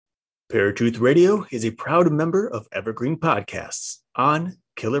Paratruth Radio is a proud member of Evergreen Podcasts on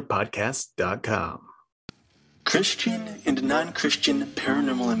killerpodcast.com. Christian and non-Christian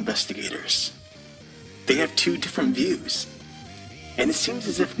paranormal investigators. They have two different views, and it seems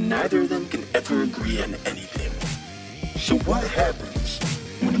as if neither of them can ever agree on anything. So what happens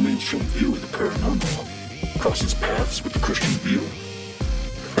when a mainstream view of the paranormal crosses paths with the Christian view?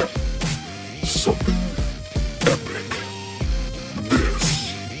 Something epic.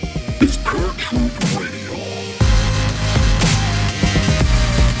 This is Paratruth Radio.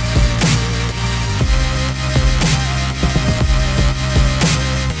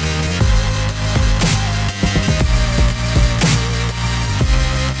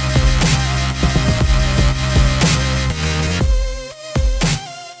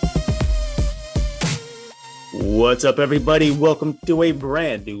 What's up, everybody? Welcome to a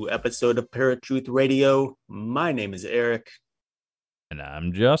brand new episode of Paratruth Radio. My name is Eric. And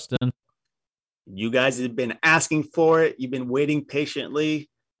I'm Justin. You guys have been asking for it. You've been waiting patiently.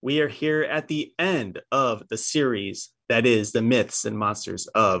 We are here at the end of the series that is the myths and monsters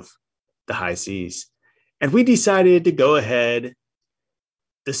of the high seas. And we decided to go ahead,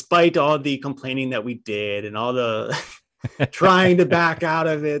 despite all the complaining that we did and all the trying to back out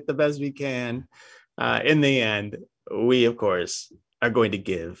of it the best we can. In the end, we, of course, are going to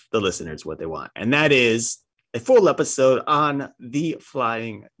give the listeners what they want. And that is a full episode on the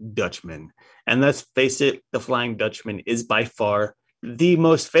Flying Dutchman. And let's face it, the Flying Dutchman is by far the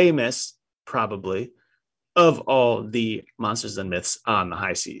most famous, probably, of all the monsters and myths on the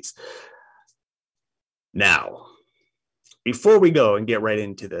high seas. Now, before we go and get right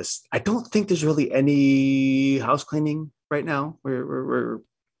into this, I don't think there's really any house cleaning right now. We're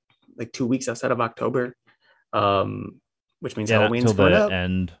like 2 weeks outside of October, which means Halloween's until coming the up.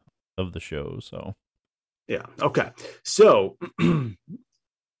 end of the show. So, yeah, okay. So, the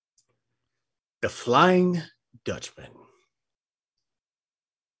Flying Dutchman.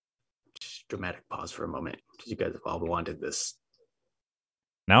 Just dramatic pause for a moment because you guys have all wanted this.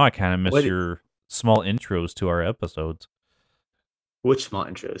 now I kind of miss your small intros to our episodes. Which small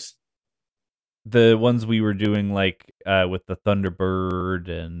intros? The ones we were doing, like with the Thunderbird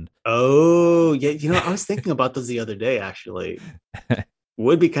and Oh, yeah. You know, I was thinking about those the other day, actually.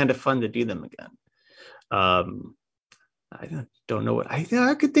 Would be kind of fun to do them again. I don't know what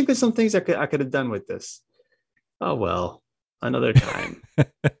I could think of some things I could have done with this. Oh, well, another time.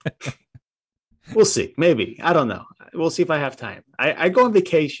 We'll see. Maybe. I don't know. We'll see if I have time. I go on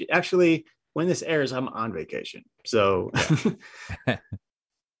vacation. Actually, when this airs, I'm on vacation. So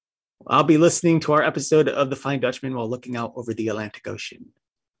I'll be listening to our episode of The Flying Dutchman while looking out over the Atlantic Ocean,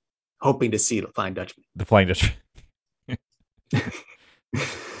 hoping to see the Flying Dutchman. the Flying Dutchman.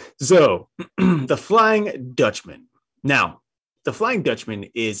 So, the Flying Dutchman. Now, the Flying Dutchman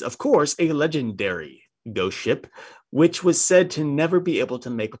is, of course, a legendary ghost ship, which was said to never be able to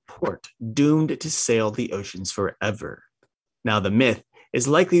make port, doomed to sail the oceans forever. Now, the myth is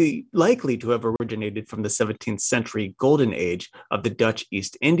likely to have originated from the 17th century golden age of the Dutch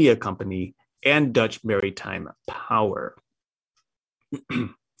East India Company and Dutch maritime power.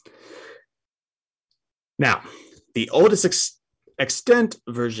 Now, the oldest extant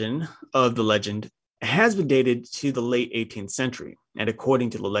version of the legend has been dated to the late 18th century. And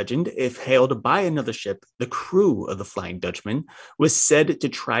according to the legend, if hailed by another ship, the crew of the Flying Dutchman was said to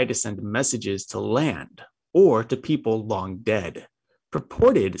try to send messages to land or to people long dead.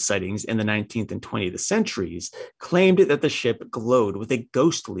 Purported sightings in the 19th and 20th centuries claimed that the ship glowed with a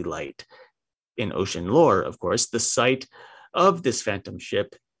ghostly light. In ocean lore, of course, the sight of this phantom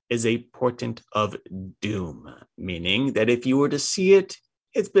ship is a portent of doom, meaning that if you were to see it,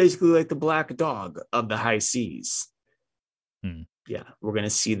 it's basically like the black dog of the high seas. Yeah, we're going to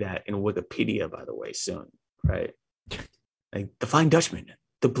see that in Wikipedia, by the way, soon, right? Like the Flying Dutchman,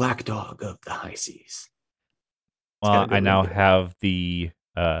 the black dog of the high seas. Well, I now have the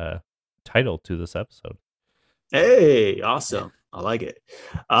title to this episode. Hey, awesome. I like it.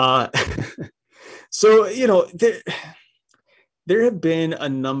 So, you know, there have been a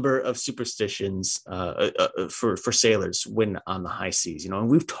number of superstitions for sailors when on the high seas, you know, and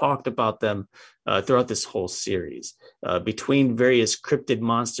we've talked about them throughout this whole series, between various cryptid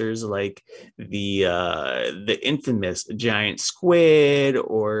monsters like the infamous giant squid,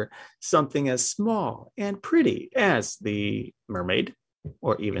 or something as small and pretty as the mermaid,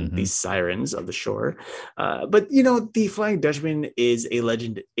 or even the sirens of the shore. But, you know, the Flying Dutchman is a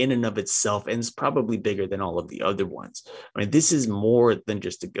legend in and of itself, and it's probably bigger than all of the other ones. I mean, this is more than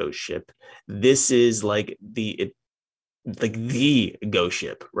just a ghost ship. This is like the ghost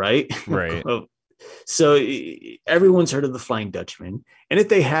ship, right? Right. So everyone's heard of the Flying Dutchman. And if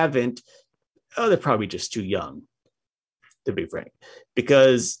they haven't, they're probably just too young, to be frank,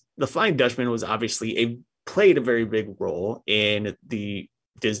 because the Flying Dutchman was obviously played a very big role in the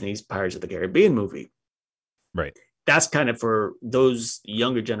Disney's Pirates of the Caribbean movie. Right. That's kind of for those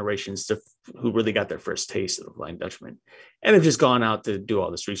younger generations who really got their first taste of the Flying Dutchman and have just gone out to do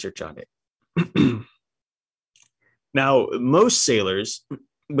all this research on it. Now, most sailors,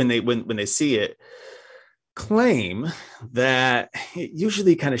 when they see it, claim that it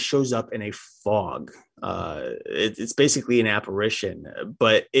usually kind of shows up in a fog. It's basically an apparition,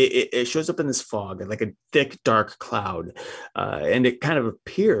 but it shows up in this fog, like a thick, dark cloud, and it kind of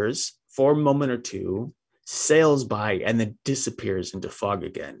appears for a moment or two, sails by, and then disappears into fog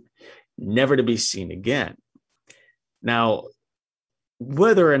again, never to be seen again. Now,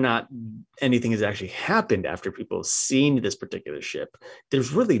 whether or not anything has actually happened after people have seen this particular ship,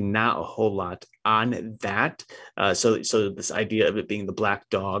 there's really not a whole lot on that. So this idea of it being the Black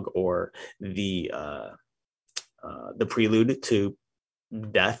Dog or the prelude to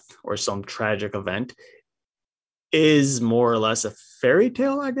death or some tragic event is more or less a fairy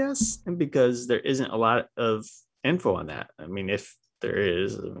tale, I guess, and because there isn't a lot of info on that. I mean, if there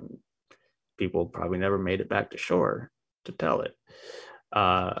is, people probably never made it back to shore to tell it.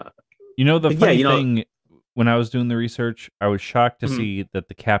 The funny thing, when I was doing the research, I was shocked to see that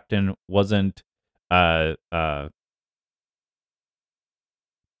the captain wasn't what's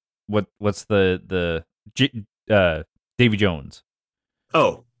the Davy Jones.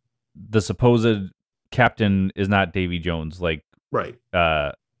 Oh, the supposed captain is not Davy Jones, like right.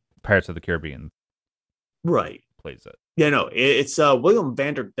 Pirates of the Caribbean, right, plays it. Yeah, no, it's William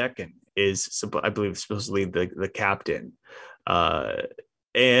Vanderdecken is, I believe, supposedly the captain.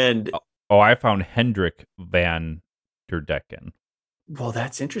 And I found Hendrik Van der Decken. Well,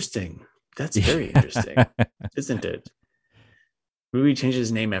 that's interesting. That's very interesting, isn't it? Maybe he changed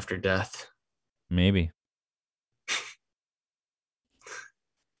his name after death. Maybe.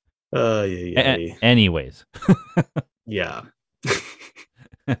 Yeah. Anyways. Yeah.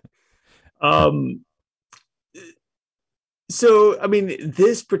 So, I mean,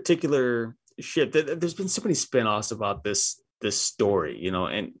 this particular ship, there's been so many spin-offs about this story,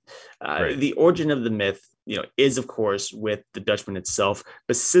 and right. The origin of the myth, is of course with the Dutchman itself.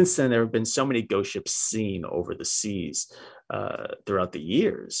 But since then, there have been so many ghost ships seen over the seas throughout the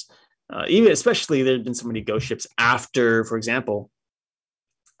years. Even especially, there have been so many ghost ships after, for example,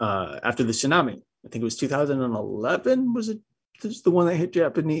 after the tsunami. I think it was 2011. Was it the one that hit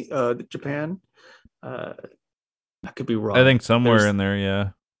Japan? I could be wrong. I think somewhere in there, yeah.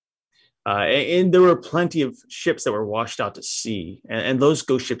 And there were plenty of ships that were washed out to sea. And those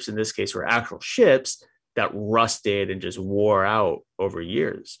ghost ships in this case were actual ships that rusted and just wore out over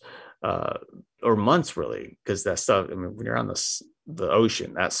years or months, really, because that stuff, I mean, when you're on the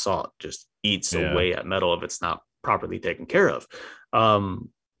ocean, that salt just eats away at metal if it's not properly taken care of.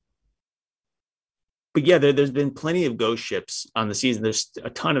 But yeah, there's been plenty of ghost ships on the seas. There's a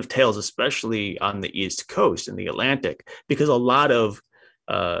ton of tales, especially on the East Coast in the Atlantic, because a lot of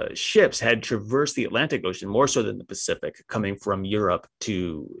ships had traversed the Atlantic Ocean more so than the Pacific, coming from Europe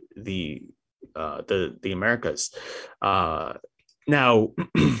to the Americas. Now,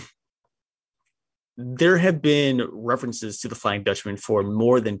 there have been references to the Flying Dutchman for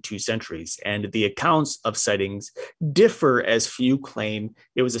more than 2 centuries, and the accounts of sightings differ, as few claim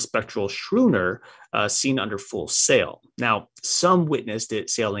it was a spectral schooner seen under full sail. Now, some witnessed it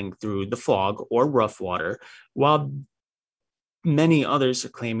sailing through the fog or rough water, while many others are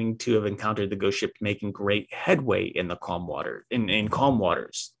claiming to have encountered the ghost ship making great headway in the calm water, in calm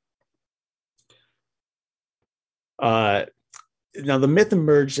waters. Now, the myth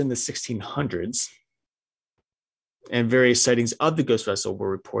emerged in the 1600s, and various sightings of the ghost vessel were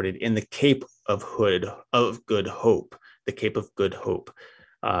reported in the Cape of Good Hope, the Cape of Good Hope.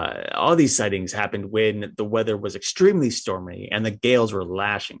 All these sightings happened when the weather was extremely stormy and the gales were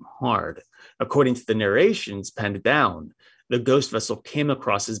lashing hard. According to the narrations penned down, the ghost vessel came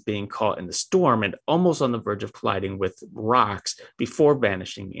across as being caught in the storm and almost on the verge of colliding with rocks before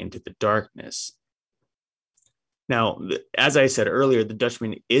vanishing into the darkness. Now, as I said earlier, the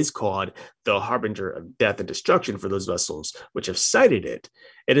Dutchman is called the harbinger of death and destruction for those vessels which have sighted it.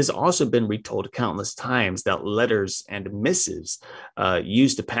 It has also been retold countless times that letters and missives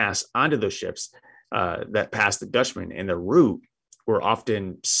used to pass onto those ships that passed the Dutchman in the route were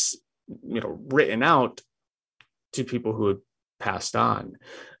often, written out to people who had passed on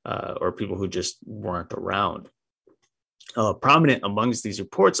or people who just weren't around. Prominent amongst these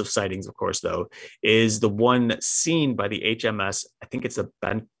reports of sightings, of course, though, is the one seen by the HMS, I think it's a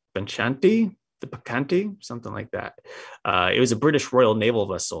Benchanty, the Picante, something like that. It was a British Royal Naval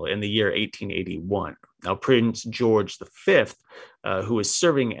vessel in the year 1881. Now, Prince George V, who was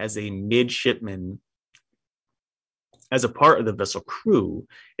serving as a midshipman as a part of the vessel crew,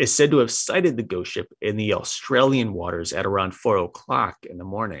 is said to have sighted the ghost ship in the Australian waters at around 4 o'clock in the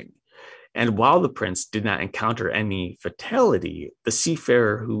morning. And while the prince did not encounter any fatality, the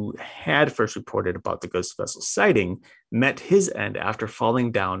seafarer who had first reported about the ghost vessel sighting met his end after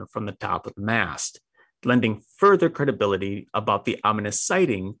falling down from the top of the mast, lending further credibility about the ominous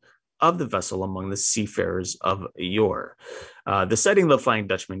sighting of the vessel among the seafarers of yore. The sighting of the Flying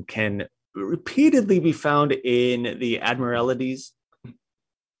Dutchman can repeatedly be found in the Admiralty's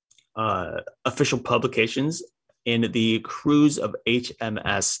official publications in the cruise of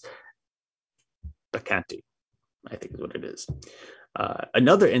HMS Picante, I think is what it is.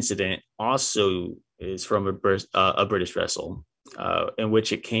 Another incident also is from a British vessel in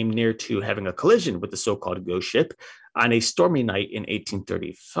which it came near to having a collision with the so-called ghost ship on a stormy night in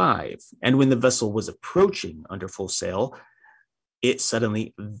 1835. And when the vessel was approaching under full sail, it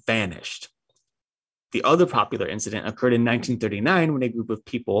suddenly vanished. The other popular incident occurred in 1939 when a group of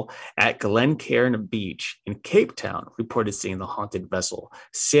people at Glencairn Beach in Cape Town reported seeing the haunted vessel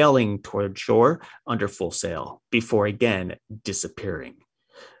sailing toward shore under full sail before again disappearing.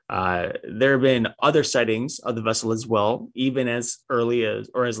 There have been other sightings of the vessel as well, even as early as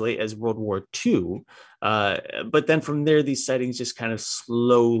or as late as World War II. But then from there, these sightings just kind of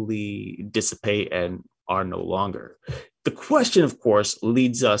slowly dissipate and are no longer. The question, of course,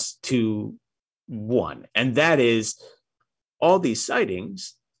 leads us to one, and that is all these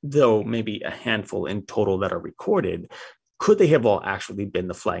sightings, though maybe a handful in total that are recorded, could they have all actually been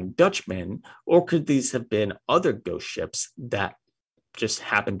the Flying Dutchman, or could these have been other ghost ships that just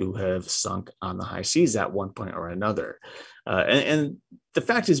happened to have sunk on the high seas at one point or another? And the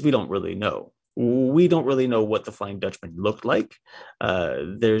fact is, we don't really know. We don't really know what the Flying Dutchman looked like.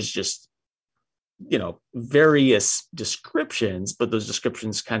 There's just various descriptions, but those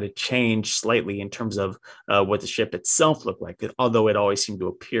descriptions kind of change slightly in terms of what the ship itself looked like, although it always seemed to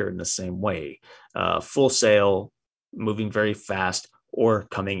appear in the same way. Full sail, moving very fast, or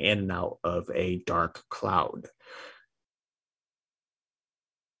coming in and out of a dark cloud.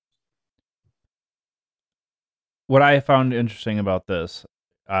 What I found interesting about this,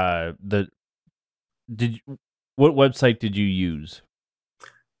 what website did you use?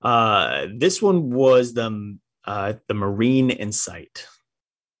 This one was the Marine Insight.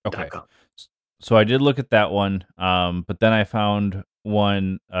 Okay. So I did look at that one, but then I found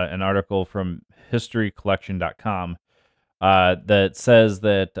an article from historycollection.com that says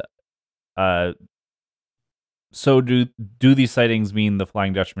that so do these sightings mean the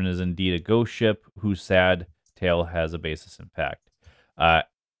Flying Dutchman is indeed a ghost ship whose sad tale has a basis in fact?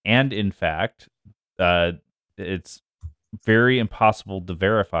 And in fact, it's very impossible to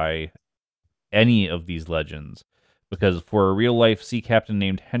verify any of these legends, because for a real-life sea captain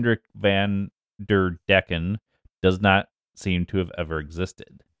named Hendrik van der Decken does not seem to have ever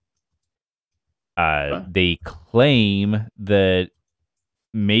existed. They claim that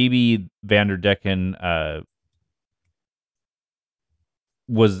maybe Van der Decken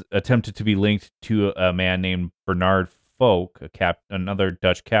was attempted to be linked to a man named Bernard Folk, another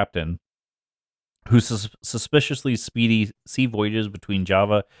Dutch captain, whose suspiciously speedy sea voyages between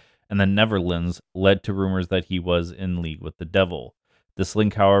Java and the Netherlands led to rumors that he was in league with the devil. This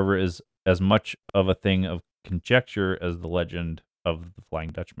link, however, is as much of a thing of conjecture as the legend of the Flying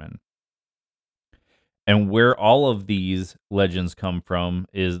Dutchman. And where all of these legends come from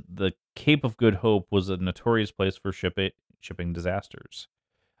is the Cape of Good Hope was a notorious place for shipping disasters.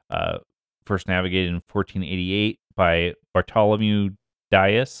 First navigated in 1488 by Bartholomew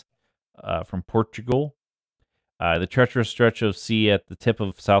Dias from Portugal. The treacherous stretch of sea at the tip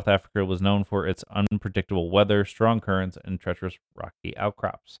of South Africa was known for its unpredictable weather, strong currents, and treacherous rocky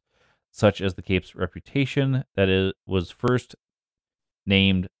outcrops, such as the Cape's reputation that it was first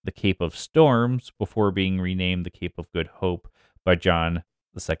named the Cape of Storms before being renamed the Cape of Good Hope by John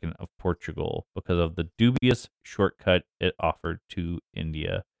II of Portugal because of the dubious shortcut it offered to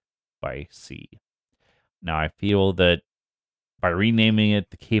India by sea. Now, I feel that by renaming it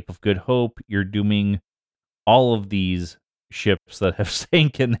the Cape of Good Hope, you're dooming all of these ships that have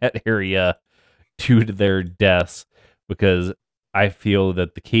sank in that area to their deaths, because I feel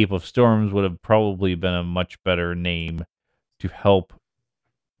that the Cape of Storms would have probably been a much better name to help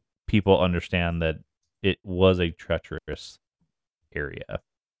people understand that it was a treacherous area.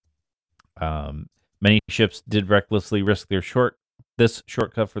 Many ships did recklessly risk this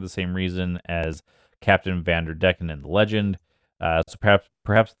shortcut for the same reason as Captain Van der Decken in the legend. So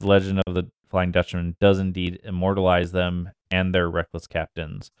perhaps the legend of the Flying Dutchman does indeed immortalize them and their reckless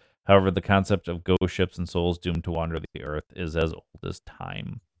captains. However, the concept of ghost ships and souls doomed to wander the earth is as old as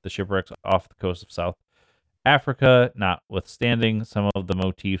time. The shipwrecks off the coast of South Africa, notwithstanding, some of the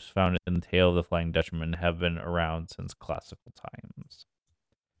motifs found in the tale of the Flying Dutchman have been around since classical times.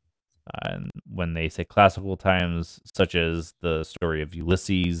 And when they say classical times, such as the story of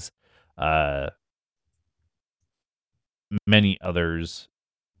Ulysses, many others.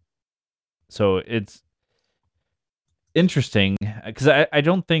 So it's interesting because I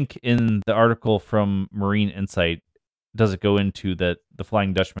don't think in the article from Marine Insight does it go into that the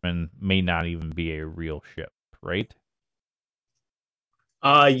Flying Dutchman may not even be a real ship, right?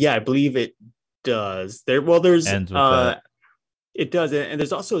 Yeah, I believe it does. There's Ends with that. it does, and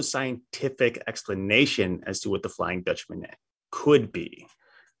there's also a scientific explanation as to what the Flying Dutchman could be.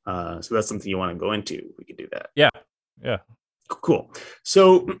 So that's something you want to go into. We could do that. Yeah. Cool.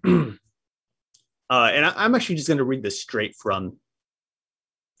 So, and I'm actually just going to read this straight from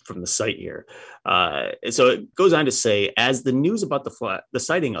the site here. So it goes on to say, as the news about the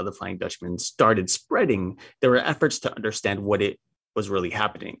sighting of the Flying Dutchman started spreading, there were efforts to understand what it was really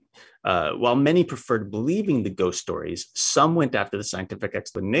happening. While many preferred believing the ghost stories, some went after the scientific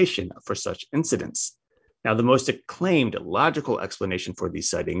explanation for such incidents. Now, the most acclaimed logical explanation for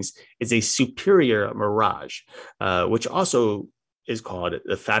these sightings is a superior mirage, which also is called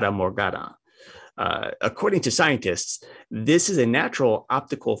the Fata Morgana. According to scientists, this is a natural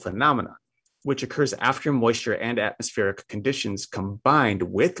optical phenomenon which occurs after moisture and atmospheric conditions combined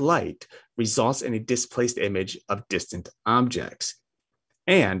with light results in a displaced image of distant objects.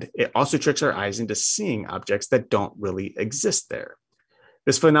 And it also tricks our eyes into seeing objects that don't really exist there.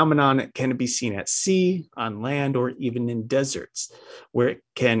 This phenomenon can be seen at sea, on land, or even in deserts, where it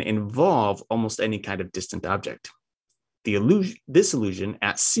can involve almost any kind of distant object. This illusion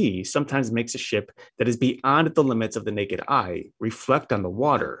at sea sometimes makes a ship that is beyond the limits of the naked eye reflect on the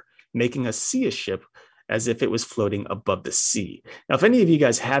water, making us see a ship as if it was floating above the sea. Now, if any of you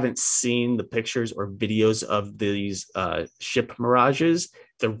guys haven't seen the pictures or videos of these ship mirages,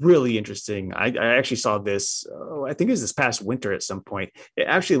 they're really interesting. I actually saw this, I think it was this past winter at some point. It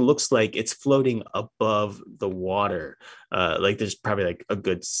actually looks like it's floating above the water. Like there's probably like a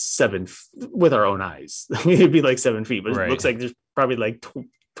good 7 with our own eyes. It'd be like 7 feet, but It looks like there's probably like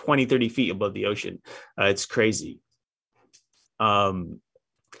 20, 30 feet above the ocean. It's crazy.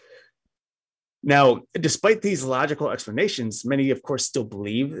 Now, despite these logical explanations, many, of course, still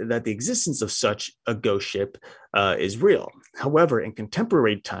believe that the existence of such a ghost ship is real. However, in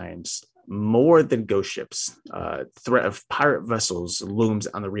contemporary times, more than ghost ships, threat of pirate vessels looms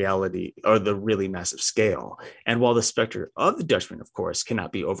on the reality or the really massive scale. And while the specter of the Dutchman, of course,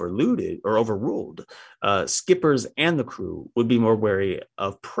 cannot be overruled, skippers and the crew would be more wary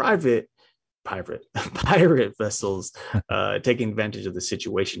of pirate vessels taking advantage of the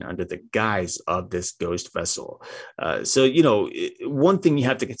situation under the guise of this ghost vessel. So, one thing you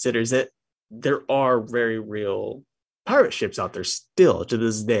have to consider is that there are very real pirate ships out there still to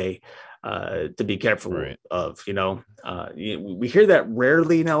this day to be careful of. We hear that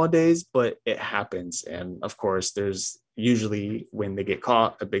rarely nowadays, but it happens. And of course, there's usually, when they get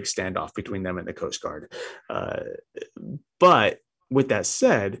caught, a big standoff between them and the Coast Guard. But with that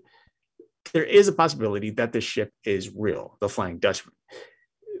said, there is a possibility that this ship is real, the Flying Dutchman.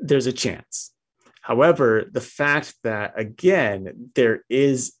 There's a chance. However, the fact that, again, there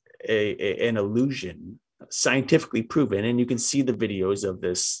is an illusion scientifically proven, and you can see the videos of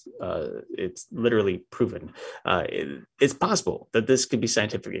this, it's literally proven. It's possible that this could be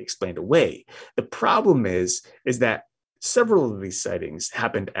scientifically explained away. The problem is that several of these sightings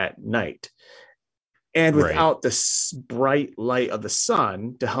happened at night. And without the bright light of the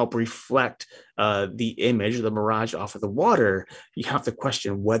sun to help reflect the image, the mirage off of the water, you have to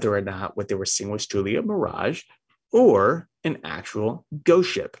question whether or not what they were seeing was truly a mirage or an actual ghost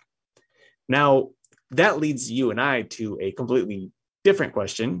ship. Now, that leads you and I to a completely different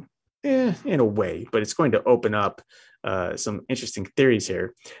question, in a way, but it's going to open up some interesting theories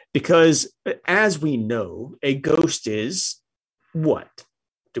here. Because as we know, a ghost is what?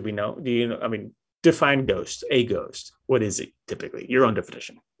 Do we know? Do you know? I mean, define ghost, a ghost. What is it typically? Your own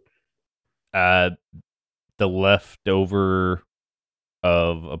definition. The leftover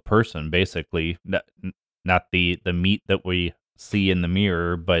of a person, basically. Not the meat that we see in the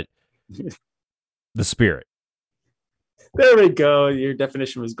mirror, but the spirit. There we go. Your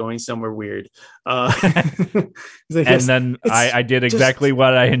definition was going somewhere weird. And then I did exactly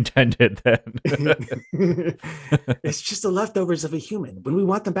what I intended then. It's just the leftovers of a human. When we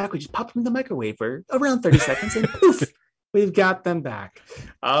want them back, we just pop them in the microwave for around 30 seconds and poof, We've got them back.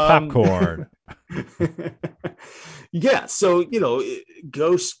 Popcorn. Yeah. So,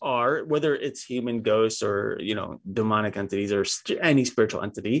 ghosts are, whether it's human ghosts or, demonic entities or any spiritual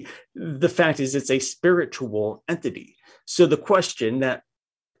entity, the fact is it's a spiritual entity. So the question that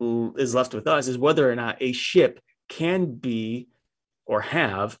is left with us is whether or not a ship can be or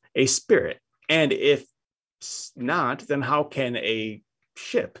have a spirit. And if not, then how can a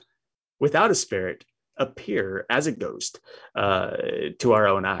ship without a spirit appear as a ghost to our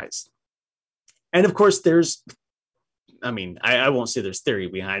own eyes? And of course, I won't say there's theory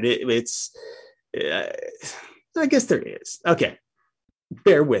behind it. I guess there is. Okay,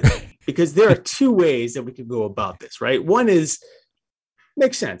 bear with me, because there are two ways that we could go about this, right? One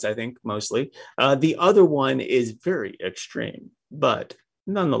makes sense, I think, mostly. The other one is very extreme, but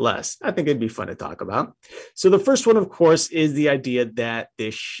nonetheless, I think it'd be fun to talk about. So the first one, of course, is the idea that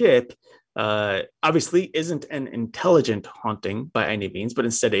this ship obviously isn't an intelligent haunting by any means, but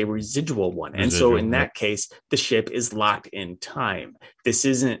instead a residual one. And so in that case, the ship is locked in time. This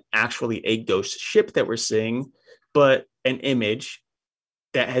isn't actually a ghost ship that we're seeing, but an image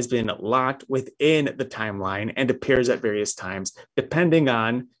that has been locked within the timeline and appears at various times, depending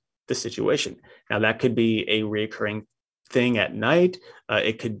on the situation. Now, that could be a recurring thing at night.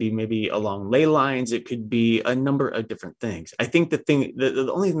 It could be maybe along ley lines. It could be a number of different things. I think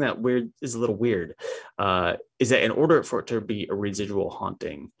the only thing that is a little weird is that in order for it to be a residual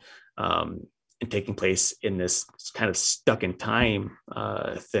haunting and taking place in this kind of stuck in time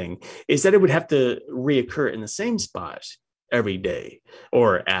thing, is that it would have to reoccur in the same spot every day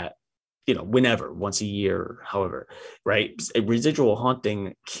or at whenever, once a year, however, right? A residual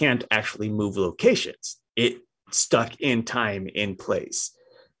haunting can't actually move locations. It stuck in time, in place.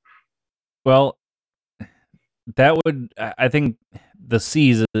 Well, I think the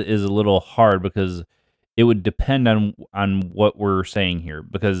C's is a little hard because it would depend on what we're saying here.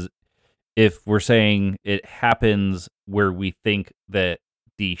 Because if we're saying it happens where we think that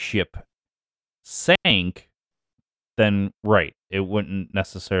the ship sank, then right, it wouldn't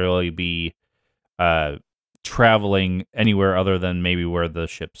necessarily be traveling anywhere other than maybe where the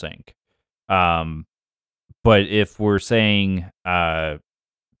ship sank. But if we're saying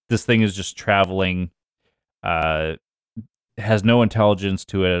this thing is just traveling, has no intelligence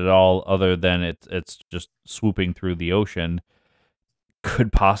to it at all, other than it's just swooping through the ocean,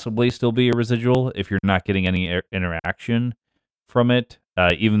 could possibly still be a residual if you're not getting any interaction from it,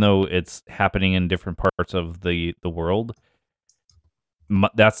 even though it's happening in different parts of the world.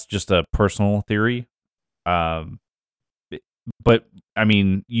 That's just a personal theory. But I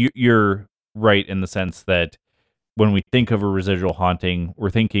mean, you're right in the sense that when we think of a residual haunting, we're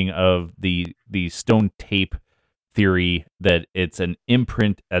thinking of the stone tape theory that it's an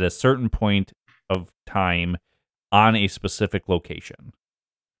imprint at a certain point of time on a specific location.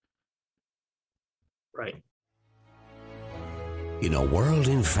 Right. In a world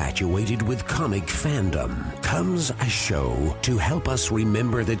infatuated with comic fandom comes a show to help us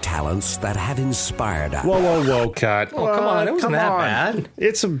remember the talents that have inspired us. Whoa, cut. Oh, come on. It wasn't that bad.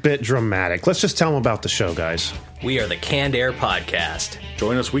 It's a bit dramatic. Let's just tell them about the show, guys. We are the Canned Air Podcast.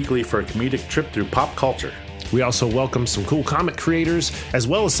 Join us weekly for a comedic trip through pop culture. We also welcome some cool comic creators, as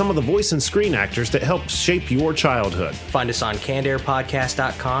well as some of the voice and screen actors that helped shape your childhood. Find us on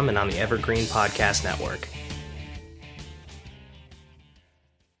cannedairpodcast.com and on the Evergreen Podcast Network.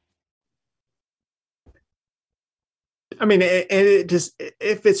 I mean, it just,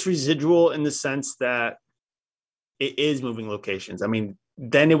 if it's residual in the sense that it is moving locations, I mean,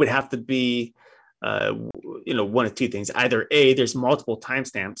 then it would have to be, one of two things. Either A, there's multiple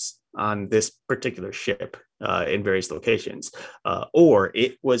timestamps on this particular ship in various locations, or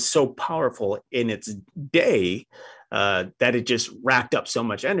it was so powerful in its day that it just racked up so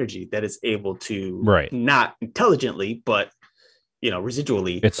much energy that it's able to, not intelligently, but,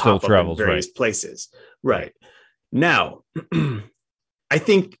 residually, it still travels in various places. Right. Now, I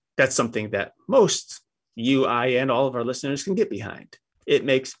think that's something that most you, I, and all of our listeners can get behind. It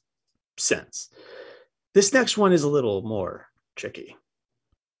makes sense. This next one is a little more tricky.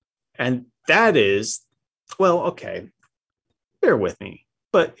 And that is, well, okay, bear with me,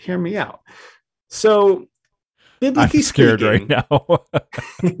 but hear me out. So, biblically I'm scared speaking, right now.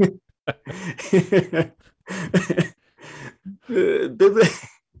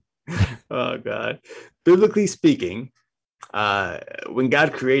 Oh, God. Biblically speaking, when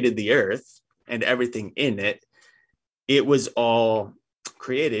God created the earth and everything in it, it was all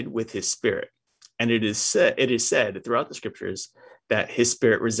created with his spirit. And it is said throughout the scriptures that his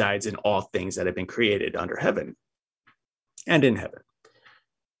spirit resides in all things that have been created under heaven and in heaven.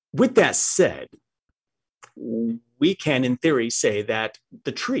 With that said, we can, in theory, say that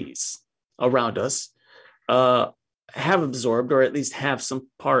the trees around us have absorbed, or at least have some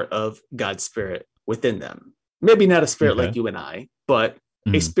part of God's spirit within them. Maybe not a spirit Okay. like you and I, but a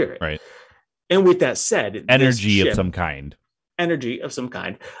Mhm, spirit. right. And with that said, Energy of some kind. Energy of some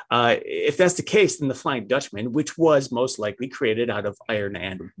kind. If that's the case, then the Flying Dutchman, which was most likely created out of iron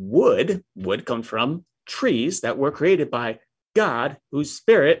and wood come from trees that were created by God, whose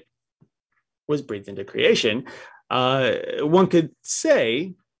spirit was breathed into creation. One could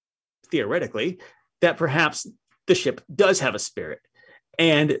say, theoretically, that perhaps the ship does have a spirit.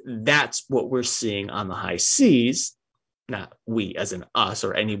 And that's what we're seeing on the high seas. Not we as in us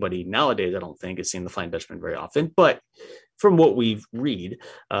or anybody nowadays, I don't think, is seeing the Flying Dutchman very often. But from what we read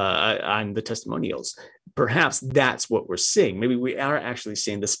on the testimonials, perhaps that's what we're seeing. Maybe we are actually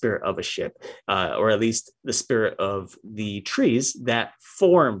seeing the spirit of a ship, or at least the spirit of the trees that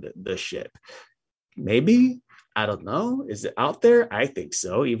formed the ship. Maybe, I don't know. Is it out there? I think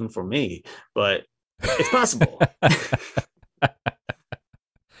so, even for me. But it's possible.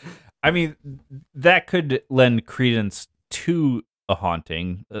 I mean, that could lend credence to a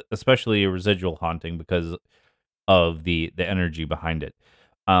haunting, especially a residual haunting, because of the energy behind it.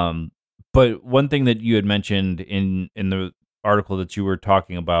 But one thing that you had mentioned in the article that you were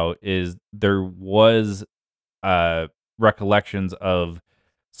talking about is there was recollections of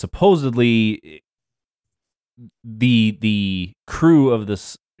supposedly the crew of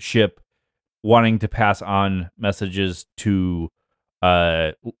this ship wanting to pass on messages to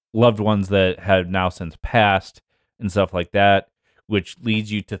loved ones that had now since passed and stuff like that, which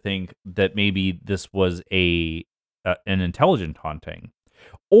leads you to think that maybe this was an intelligent haunting,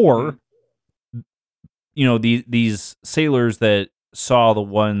 or these sailors that saw the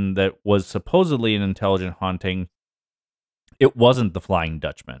one that was supposedly an intelligent haunting. It wasn't the Flying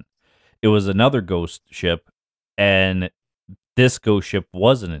Dutchman. It was another ghost ship, and this ghost ship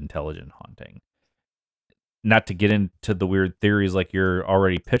was an intelligent haunting. Not to get into the weird theories like you're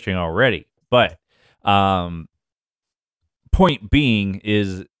already pitching already, but point being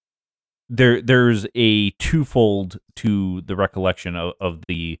is there's a twofold to the recollection of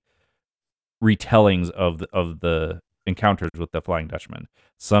the retellings of the encounters with the Flying Dutchman.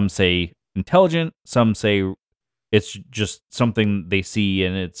 Some say intelligent, some say it's just something they see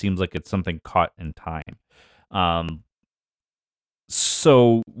and it seems like it's something caught in time.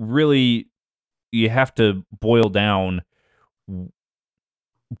 So really, you have to boil down,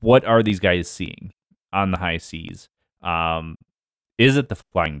 what are these guys seeing on the high seas? Is it the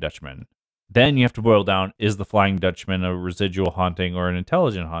Flying Dutchman? Then you have to boil down, is the Flying Dutchman a residual haunting or an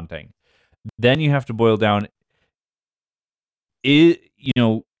intelligent haunting? Then you have to boil down, could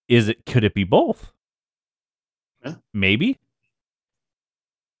it be both? Yeah. Maybe.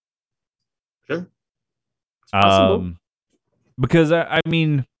 Sure. It's possible. Because I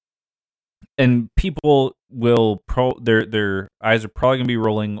mean, and people will their eyes are probably gonna be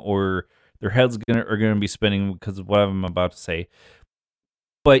rolling, or their heads are gonna be spinning because of what I'm about to say.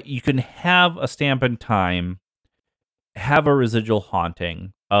 But you can have a stamp in time, have a residual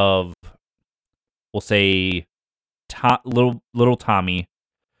haunting of, we'll say, little Tommy.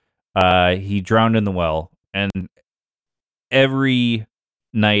 He drowned in the well, and every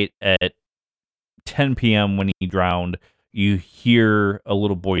night at 10 p.m. when he drowned, you hear a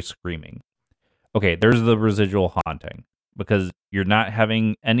little boy screaming. Okay, there's the residual haunting, because you're not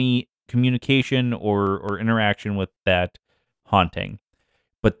having any communication or interaction with that haunting.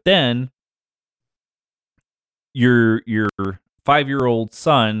 But then your 5-year-old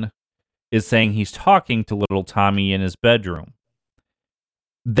son is saying he's talking to little Tommy in his bedroom.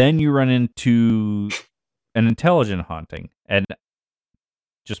 Then you run into an intelligent haunting, and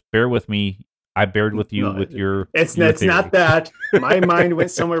just bear with me. I bared with you with your. It's not that. My mind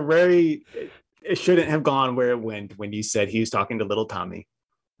went somewhere very. It shouldn't have gone where it went when you said he was talking to little Tommy.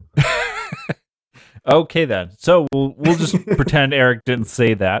 Okay, then. So we'll just pretend Eric didn't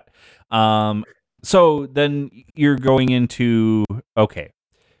say that. So then you're going into, okay,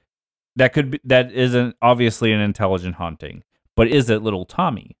 that isn't obviously an intelligent haunting, but is it little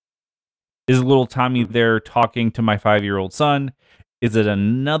Tommy? Is little Tommy there talking to my 5-year-old son? Is it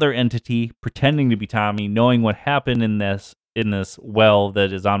another entity pretending to be Tommy, knowing what happened in this well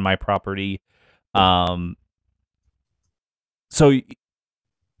that is on my property? So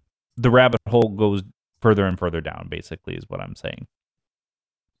the rabbit hole goes further and further down, basically, is what I'm saying.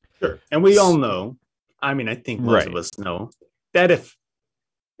 Sure. And we all know, I mean, I think most of us know that if,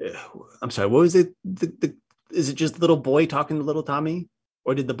 I'm sorry, what was it? Is it just little boy talking to little Tommy?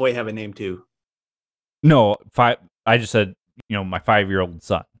 Or did the boy have a name too? No, I just said, my 5-year-old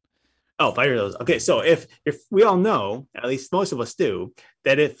son. Oh, 5 years old. Okay, so if we all know, at least most of us do,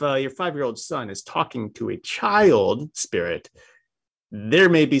 that if your 5-year-old son is talking to a child spirit, there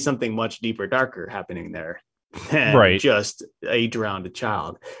may be something much deeper, darker happening there than Right. just a drowned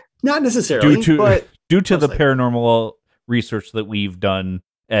child. Not Due necessarily, to but due to the most likely. paranormal research that we've done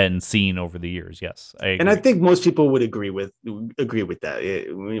and seen over the years. Yes, I agree. And I think most people would agree with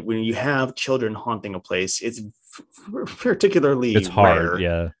that. When you have children haunting a place, it's particularly it's hard. rare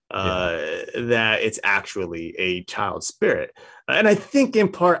Yeah. that it's actually a child spirit. And I think in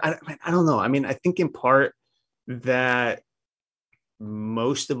part, I don't know. I mean, I think in part that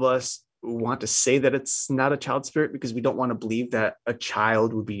most of us want to say that it's not a child spirit because we don't want to believe that a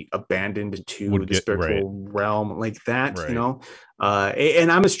child would be abandoned to Would the get- spiritual right. realm like that, Right. you know.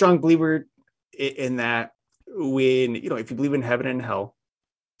 And I'm a strong believer in that when, you know, if you believe in heaven and hell,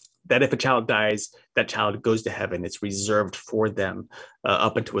 that if a child dies, that child goes to heaven. It's reserved for them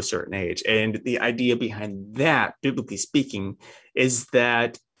up until a certain age. And the idea behind that, biblically speaking, is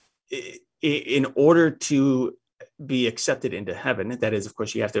that in order to be accepted into heaven, that is, of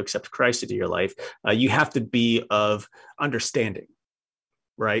course, you have to accept Christ into your life. You have to be of understanding,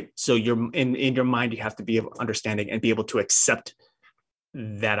 right? So you're in your mind, you have to be of understanding and be able to accept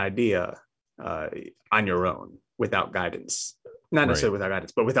that idea on your own without guidance. Not necessarily without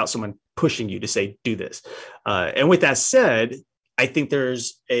guidance, but without someone pushing you to say, do this. And with that said, I think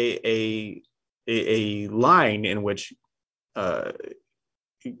there's a line in which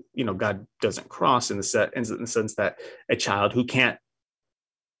you know, God doesn't cross in the sense that a child who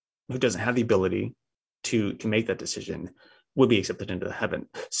doesn't have the ability to make that decision would be accepted into heaven.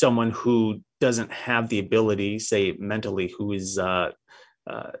 Someone who doesn't have the ability, say mentally, who is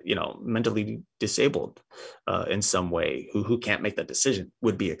you know, mentally disabled in some way, who can't make that decision,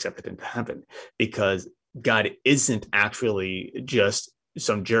 would be accepted into heaven, because God isn't actually just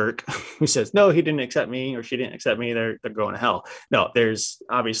some jerk who says, no, he didn't accept me, or she didn't accept me, they're going to hell. No, there's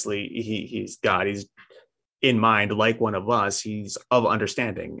obviously he's God. He's in mind like one of us. He's of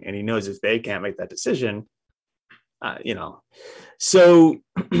understanding, and he knows if they can't make that decision, you know. So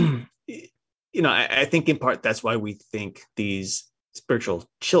you know, I think in part that's why we think these spiritual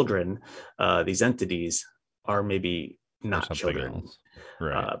children, these entities, are maybe not children, else.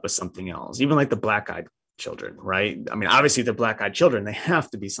 Right. but something else. Even like the black-eyed children, right? I mean, obviously they're black-eyed children. They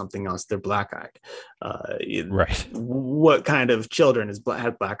have to be something else. They're black-eyed. Right. What kind of children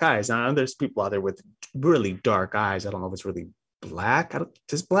have black eyes? Now, there's people out there with really dark eyes. I don't know if it's really black.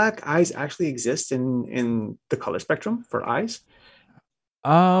 Does black eyes actually exist in the color spectrum for eyes?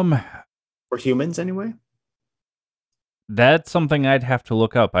 For humans, anyway. That's something I'd have to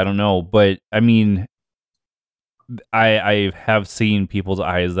look up. I don't know, but I mean, I have seen people's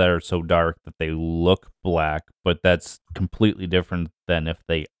eyes that are so dark that they look black, but that's completely different than if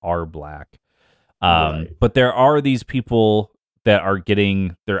they are black. Right. But there are these people that are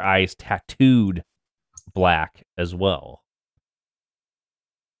getting their eyes tattooed black as well.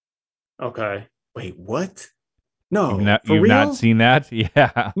 Okay. Wait, what? No, You've not seen that?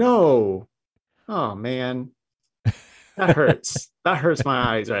 Yeah. No. Oh man, that hurts. That hurts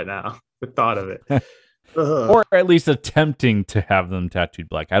my eyes right now. The thought of it. Or at least attempting to have them tattooed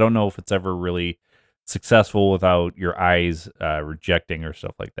black. I don't know if it's ever really successful without your eyes rejecting or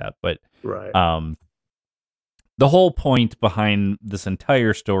stuff like that. But right. The whole point behind this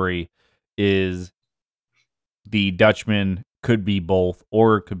entire story is the Dutchman could be both,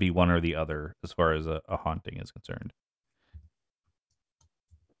 or it could be one or the other as far as a haunting is concerned.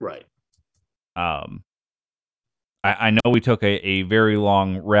 Right. I know we took a very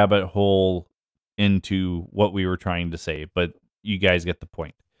long rabbit hole into what we were trying to say, but you guys get the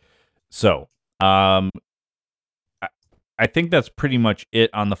point. So, I think that's pretty much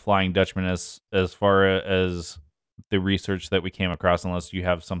it on the Flying Dutchman as far as the research that we came across, unless you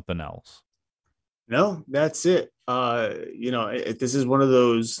have something else. No, that's it. You know, this is one of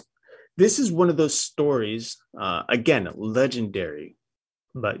those stories, again, legendary,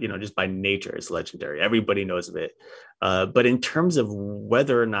 but, you know, just by nature, it's legendary. Everybody knows of it. But in terms of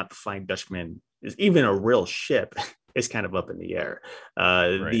whether or not the Flying Dutchman is even a real ship, is kind of up in the air.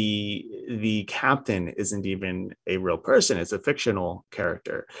 Right. The captain isn't even a real person. It's a fictional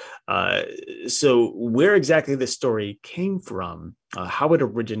character. So where exactly this story came from, how it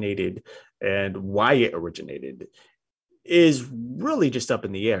originated, and why it originated is really just up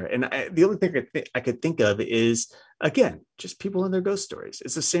in the air. And the only thing I could think of is, again, just people and their ghost stories.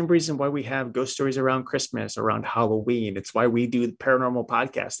 It's the same reason why we have ghost stories around Christmas, around Halloween. It's why we do paranormal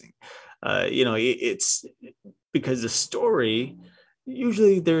podcasting. You know, it's because the story,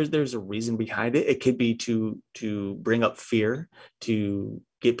 usually there's a reason behind it. It could be to bring up fear, to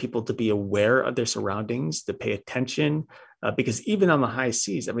get people to be aware of their surroundings, to pay attention, because even on the high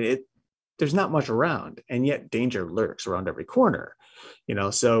seas, I mean, there's not much around, and yet danger lurks around every corner.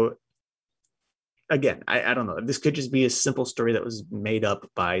 So again, I don't know. This could just be a simple story that was made up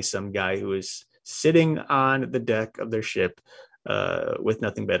by some guy who was sitting on the deck of their ship with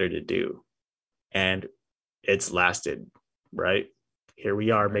nothing better to do. And it's lasted, right? Here we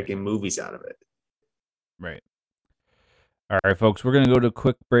are making movies out of it. Right. All right, folks, we're going to go to a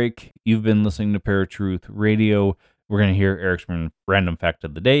quick break. You've been listening to Paratruth Radio. We're going to hear Eric's random fact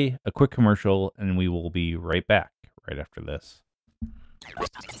of the day, a quick commercial, and we will be right back right after this.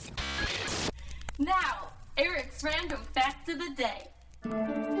 Now, Eric's random fact of the day.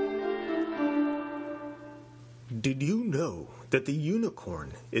 Did you know that the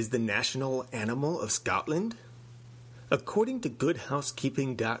unicorn is the national animal of Scotland? According to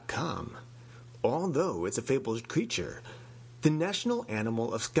GoodHousekeeping.com, although it's a fabled creature, the national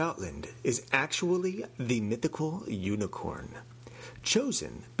animal of Scotland is actually the mythical unicorn,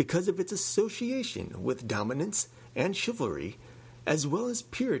 chosen because of its association with dominance and chivalry, as well as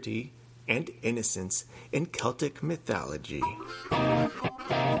purity and innocence in Celtic mythology.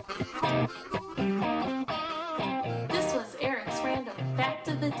 This was Eric's random fact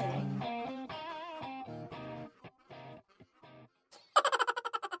of the day.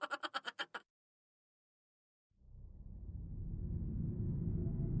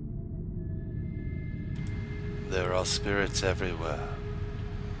 There are spirits everywhere,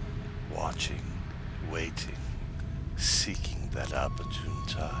 watching, waiting, seeking that opportune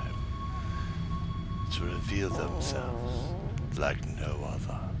time to reveal themselves like no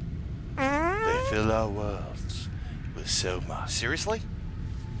other. They fill our worlds with so much. Seriously?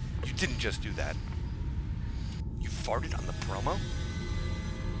 You didn't just do that. You farted on the promo?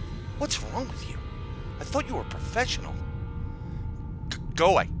 What's wrong with you? I thought you were a professional. Go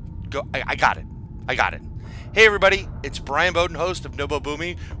away. Go. I got it. I got it. Hey everybody, it's Brian Bowden, host of Nobo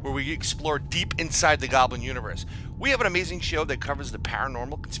Boomy, where we explore deep inside the Goblin universe. We have an amazing show that covers the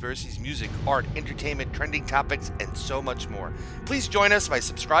paranormal, conspiracies, music, art, entertainment, trending topics, and so much more. Please join us by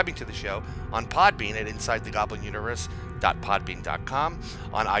subscribing to the show on Podbean at InsideTheGoblinUniverse.podbean.com,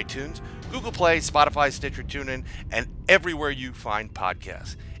 on iTunes, Google Play, Spotify, Stitcher, TuneIn, and everywhere you find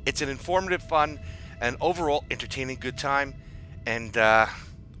podcasts. It's an informative, fun, and overall entertaining good time, and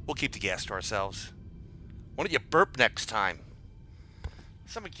we'll keep the gas to ourselves. Why don't you burp next time?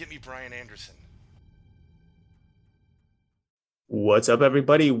 Somebody get me Brian Anderson. What's up,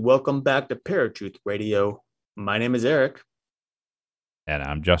 everybody? Welcome back to Paratruth Radio. My name is Eric. And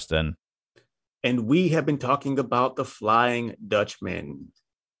I'm Justin. And we have been talking about the Flying Dutchman,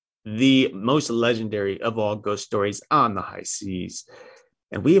 the most legendary of all ghost stories on the high seas.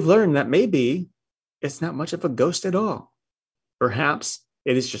 And we have learned that maybe it's not much of a ghost at all. Perhaps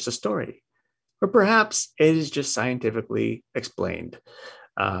it is just a story. Or perhaps it is just scientifically explained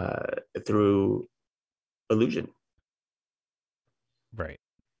through illusion. Right.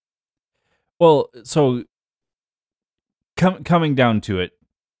 Well, so coming down to it,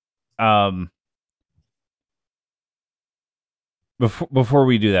 before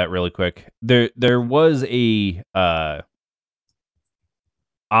we do that really quick, there was a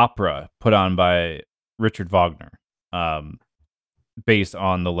opera put on by Richard Wagner, based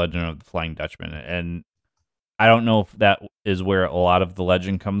on the legend of the Flying Dutchman, and I don't know if that is where a lot of the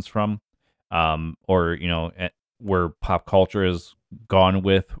legend comes from, or where pop culture has gone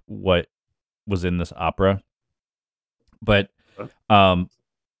with what was in this opera. But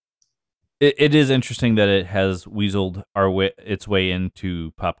it is interesting that it has weaseled its way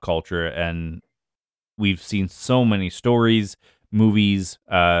into pop culture, and we've seen so many stories, movies,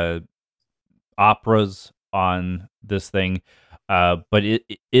 operas on this thing. But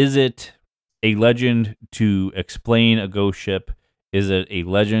is it a legend to explain a ghost ship? Is it a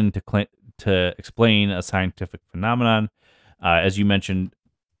legend to explain a scientific phenomenon? As you mentioned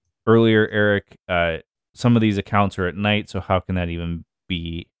earlier, Eric, some of these accounts are at night, so how can that even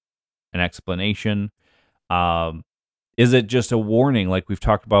be an explanation? Is it just a warning, like we've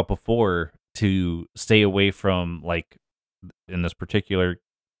talked about before, to stay away from, like in this particular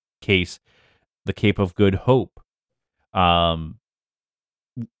case, the Cape of Good Hope?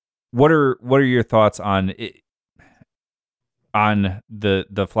 What are your thoughts on it, on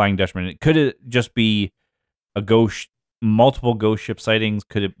the Flying Dutchman? Could it just be multiple ghost ship sightings?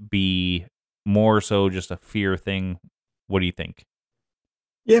 Could it be more so just a fear thing? What do you think?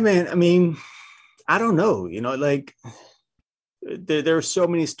 Yeah, man. I mean, I don't know. Like there are so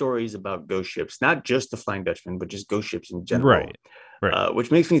many stories about ghost ships, not just the Flying Dutchman, but just ghost ships in general. Right.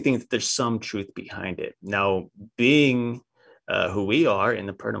 Which makes me think that there's some truth behind it. Now, being who we are in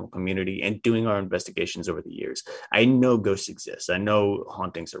the paranormal community and doing our investigations over the years. I know ghosts exist. I know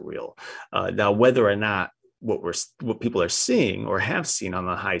hauntings are real. Now, whether or not what people are seeing or have seen on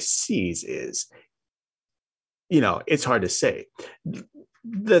the high seas is, it's hard to say.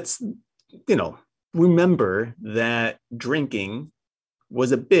 That's, remember that drinking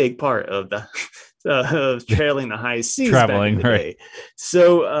was a big part of the of trailing the high seas, traveling, back in the right? day.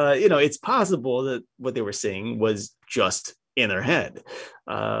 So it's possible that what they were saying was just in their head.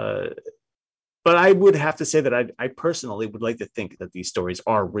 But I would have to say that I personally would like to think that these stories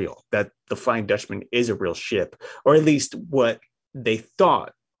are real, that the Flying Dutchman is a real ship, or at least what they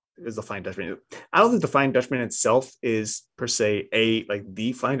thought is the Flying Dutchman. I don't think the Flying Dutchman itself is per se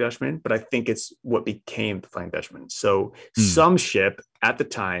the Flying Dutchman, but I think it's what became the Flying Dutchman. So some ship at the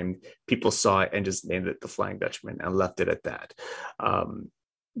time, people saw it and just named it the Flying Dutchman and left it at that.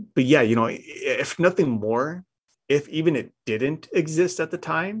 But yeah, if nothing more, if even it didn't exist at the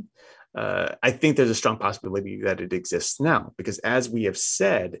time, I think there's a strong possibility that it exists now, because as we have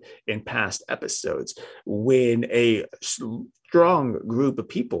said in past episodes, when a strong group of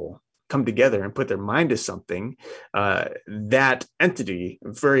people come together and put their mind to something, that entity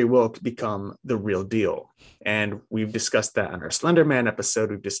very well could become the real deal. And we've discussed that on our Slender Man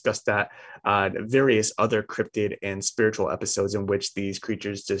episode. We've discussed that on various other cryptid and spiritual episodes in which these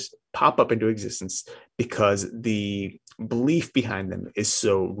creatures just pop up into existence because the belief behind them is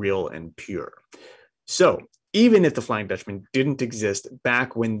so real and pure. So even if the Flying Dutchman didn't exist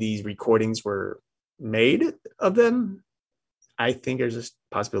back when these recordings were made of them, I think there's a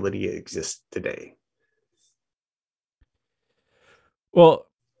possibility it exists today. Well,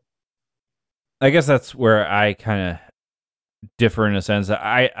 I guess that's where I kind of differ in a sense.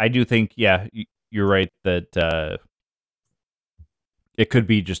 I do think, yeah, you're right that it could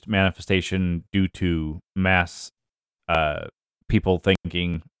be just manifestation due to mass people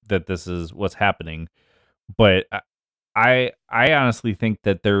thinking that this is what's happening. But I honestly think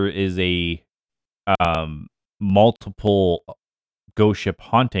that there is a multiple ghost ship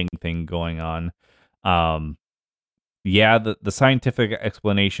haunting thing going on. Yeah, the scientific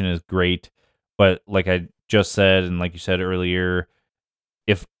explanation is great, but like I just said, and like you said earlier,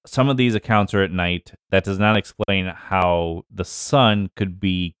 if some of these accounts are at night, that does not explain how the sun could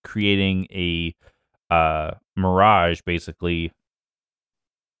be creating a mirage, basically,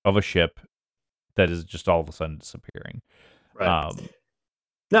 of a ship that is just all of a sudden disappearing. Right.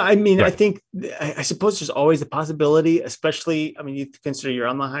 No, I mean, right. I think, I suppose there's always a possibility, especially, I mean, you consider you're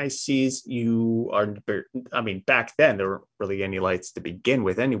on the high seas, back then, there weren't really any lights to begin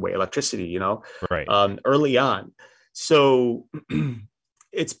with anyway, electricity, right. Early on. So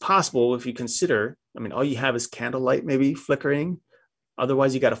it's possible if you consider, all you have is candlelight maybe flickering.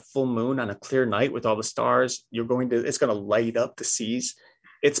 Otherwise, you got a full moon on a clear night with all the stars. It's going to light up the seas.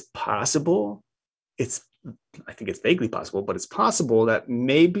 It's possible. I think it's vaguely possible, but it's possible that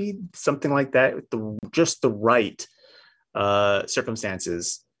maybe something like that with just the right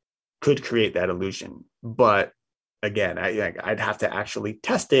circumstances could create that illusion. But again, I'd have to actually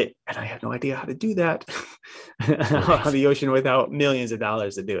test it, and I have no idea how to do that on the ocean without millions of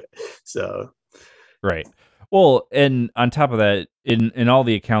dollars to do it. So, right. Well, and on top of that, in all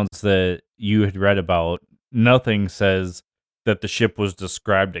the accounts that you had read about, nothing says that the ship was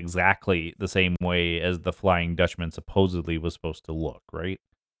described exactly the same way as the Flying Dutchman supposedly was supposed to look, right?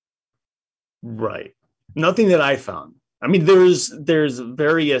 Right. Nothing that I found. There's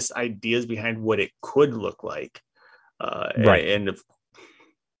various ideas behind what it could look like. Right.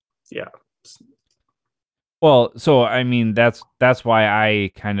 Yeah. Well, so that's why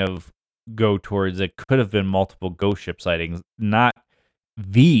I kind of go towards it could have been multiple ghost ship sightings, not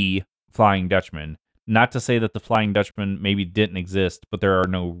the Flying Dutchman. Not to say that the Flying Dutchman maybe didn't exist, but there are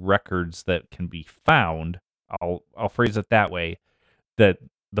no records that can be found. I'll phrase it that way, that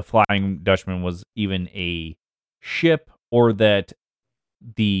the Flying Dutchman was even a ship, or that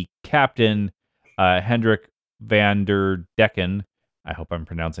the captain, Hendrik van der Decken, I hope I'm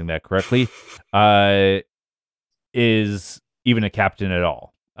pronouncing that correctly, is even a captain at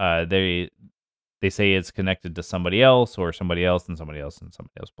all. They say it's connected to somebody else, or somebody else, and somebody else, and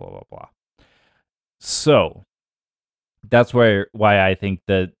somebody else, blah, blah, blah. So that's why I think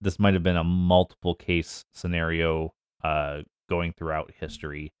that this might have been a multiple case scenario going throughout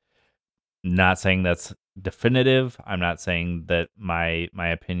history. Not saying that's definitive. I'm not saying that my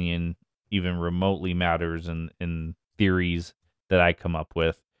opinion even remotely matters in theories that I come up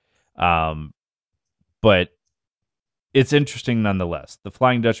with. But it's interesting nonetheless. The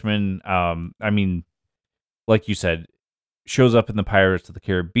Flying Dutchman, like you said, shows up in the Pirates of the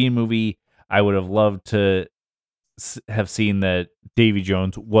Caribbean movie. I would have loved to have seen that Davy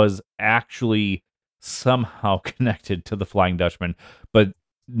Jones was actually somehow connected to the Flying Dutchman, but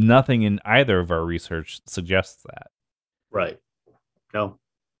nothing in either of our research suggests that. Right. No.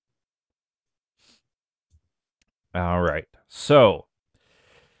 All right. So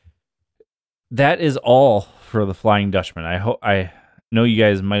that is all for the Flying Dutchman. I know you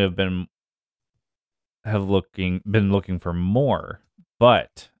guys might have been looking for more,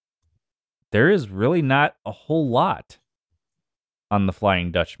 but there is really not a whole lot on the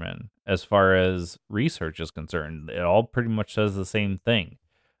Flying Dutchman as far as research is concerned. It all pretty much says the same thing.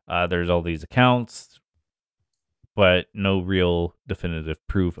 There's all these accounts, but no real definitive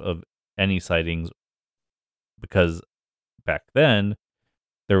proof of any sightings, because back then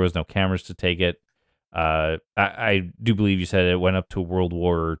there was no cameras to take it. I do believe you said it went up to World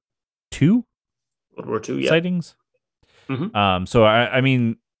War II. World War II, yeah. Sightings. Mm-hmm. So I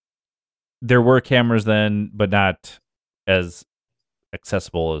mean, there were cameras then, but not as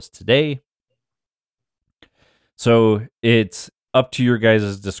accessible as today. So it's up to your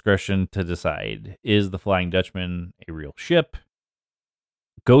guys' discretion to decide: is the Flying Dutchman a real ship,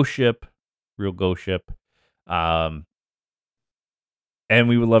 ghost ship, real ghost ship? And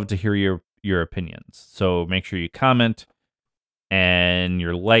we would love to hear your opinions. So make sure you comment and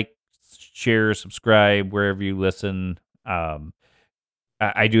your like, share, subscribe wherever you listen.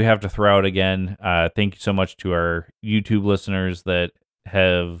 I do have to throw out again, thank you so much to our YouTube listeners that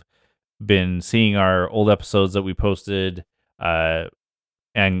have been seeing our old episodes that we posted,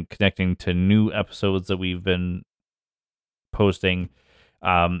 and connecting to new episodes that we've been posting.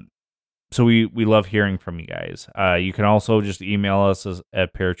 So we love hearing from you guys. You can also just email us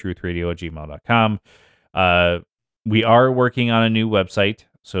at paratruthradio@gmail.com. We are working on a new website,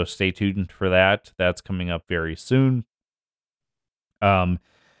 so stay tuned for that. That's coming up very soon.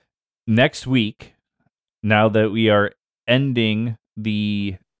 Next week, now that we are ending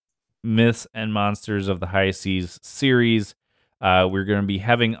the Myths and Monsters of the High Seas series, we're going to be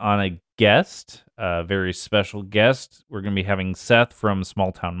having on a guest, a very special guest. We're going to be having Seth from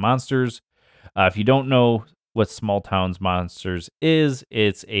Small Town Monsters. If you don't know what Small Towns Monsters is,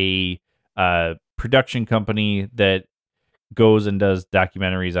 it's a production company that goes and does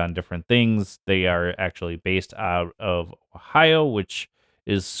documentaries on different things. They are actually based out of Ohio, which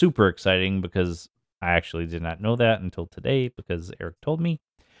is super exciting because I actually did not know that until today because Eric told me.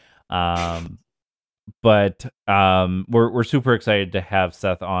 But we're super excited to have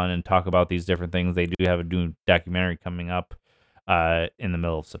Seth on and talk about these different things. They do have a new documentary coming up in the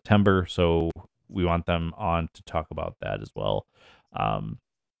middle of September, so we want them on to talk about that as well.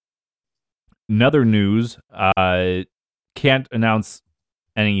 Another news, can't announce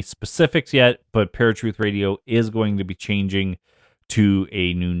any specifics yet, but Paratruth Radio is going to be changing to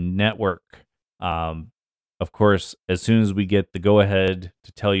a new network. Of course, as soon as we get the go-ahead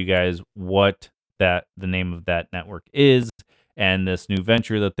to tell you guys what the name of that network is and this new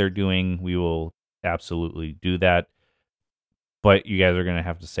venture that they're doing, we will absolutely do that. But you guys are going to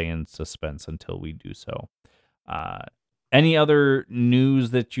have to stay in suspense until we do so. Any other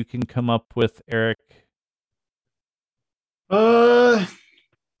news that you can come up with, Eric?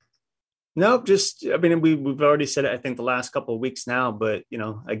 Nope. I mean, we've already said it, I think, the last couple of weeks now, but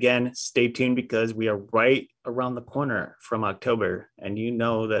again, stay tuned because we are right around the corner from October, and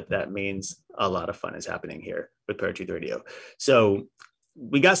that means a lot of fun is happening here with Paratruth Radio. So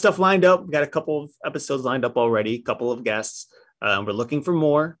we got stuff lined up. We got a couple of episodes lined up already, a couple of guests. We're looking for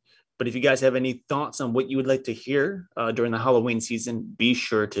more. But if you guys have any thoughts on what you would like to hear during the Halloween season, be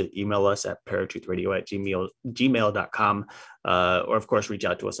sure to email us at paratruthradio@gmail.com, or, of course, reach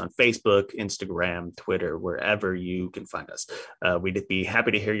out to us on Facebook, Instagram, Twitter, wherever you can find us. We'd be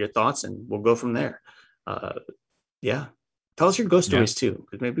happy to hear your thoughts, and we'll go from there. Yeah. Tell us your ghost stories, too,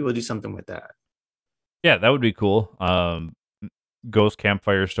 because maybe we'll do something with that. Yeah, that would be cool. Ghost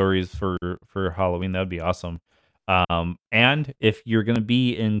campfire stories for Halloween, that would be awesome. And if you're going to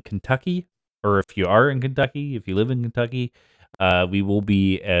be in Kentucky, or if you are in Kentucky, if you live in Kentucky, we will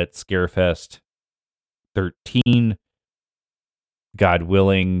be at Scarefest 13. God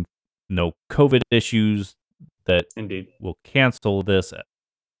willing, no COVID issues that Indeed will cancel this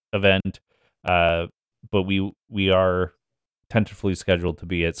event. But we are tentatively scheduled to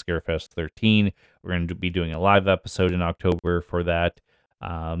be at Scarefest 13. We're going to be doing a live episode in October for that.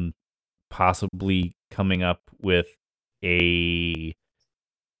 Possibly coming up with a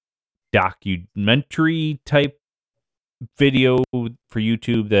documentary type video for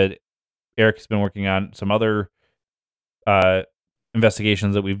YouTube that Eric's been working on. Some other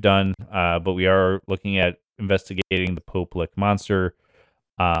investigations that we've done, but we are looking at investigating the Pope Lick monster.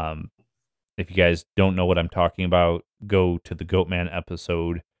 If you guys don't know what I'm talking about, go to the Goatman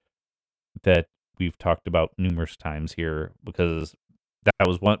episode that we've talked about numerous times here, because that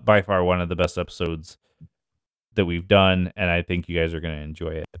was by far one of the best episodes that we've done, and I think you guys are going to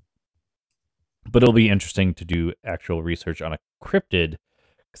enjoy it. But it'll be interesting to do actual research on a cryptid,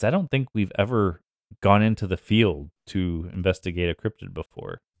 because I don't think we've ever gone into the field to investigate a cryptid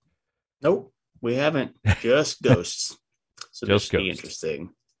before. Nope, we haven't. Just ghosts. So this Just should be ghosts.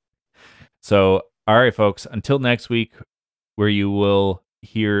 interesting. So, all right, folks, until next week, where you will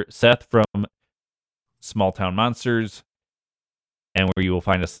hear Seth from Small Town Monsters, and where you will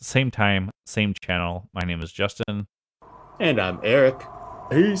find us same time, same channel. My name is Justin. And I'm Eric.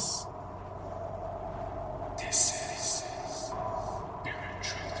 Peace.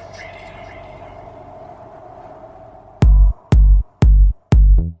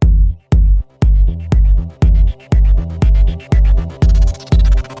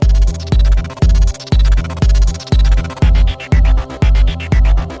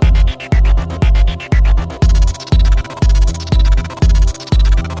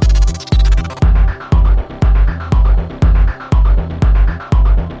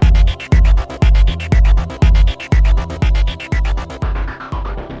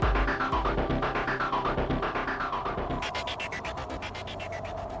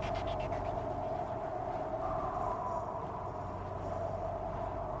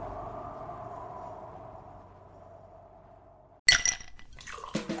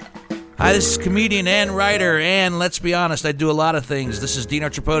 Hi, this is comedian and writer, and let's be honest, I do a lot of things. This is Dino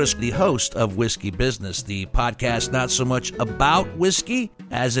Tripodis, the host of Whiskey Business, the podcast not so much about whiskey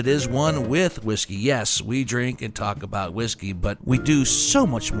as it is one with whiskey. Yes, we drink and talk about whiskey, but we do so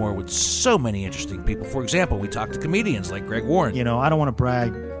much more with so many interesting people. For example, we talk to comedians like Greg Warren. You know, I don't want to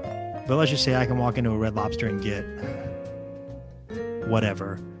brag, but let's just say I can walk into a Red Lobster and get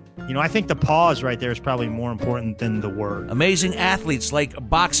whatever. You know, I think the pause right there is probably more important than the word. Amazing athletes like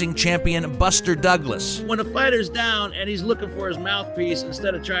boxing champion Buster Douglas. When a fighter's down and he's looking for his mouthpiece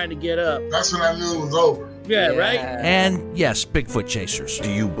instead of trying to get up. That's when I knew it was over. Yeah, right? And yes, Bigfoot chasers.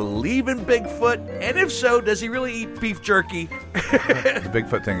 Do you believe in Bigfoot? And if so, does he really eat beef jerky? The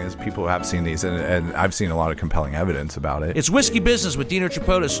Bigfoot thing is people have seen these, and I've seen a lot of compelling evidence about it. It's Whiskey Business with Dino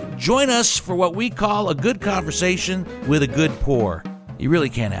Tripodis. Join us for what we call a good conversation with a good pour. You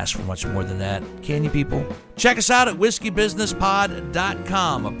really can't ask for much more than that, can you, people? Check us out at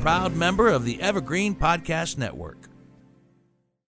whiskeybusinesspod.com, a proud member of the Evergreen Podcast Network.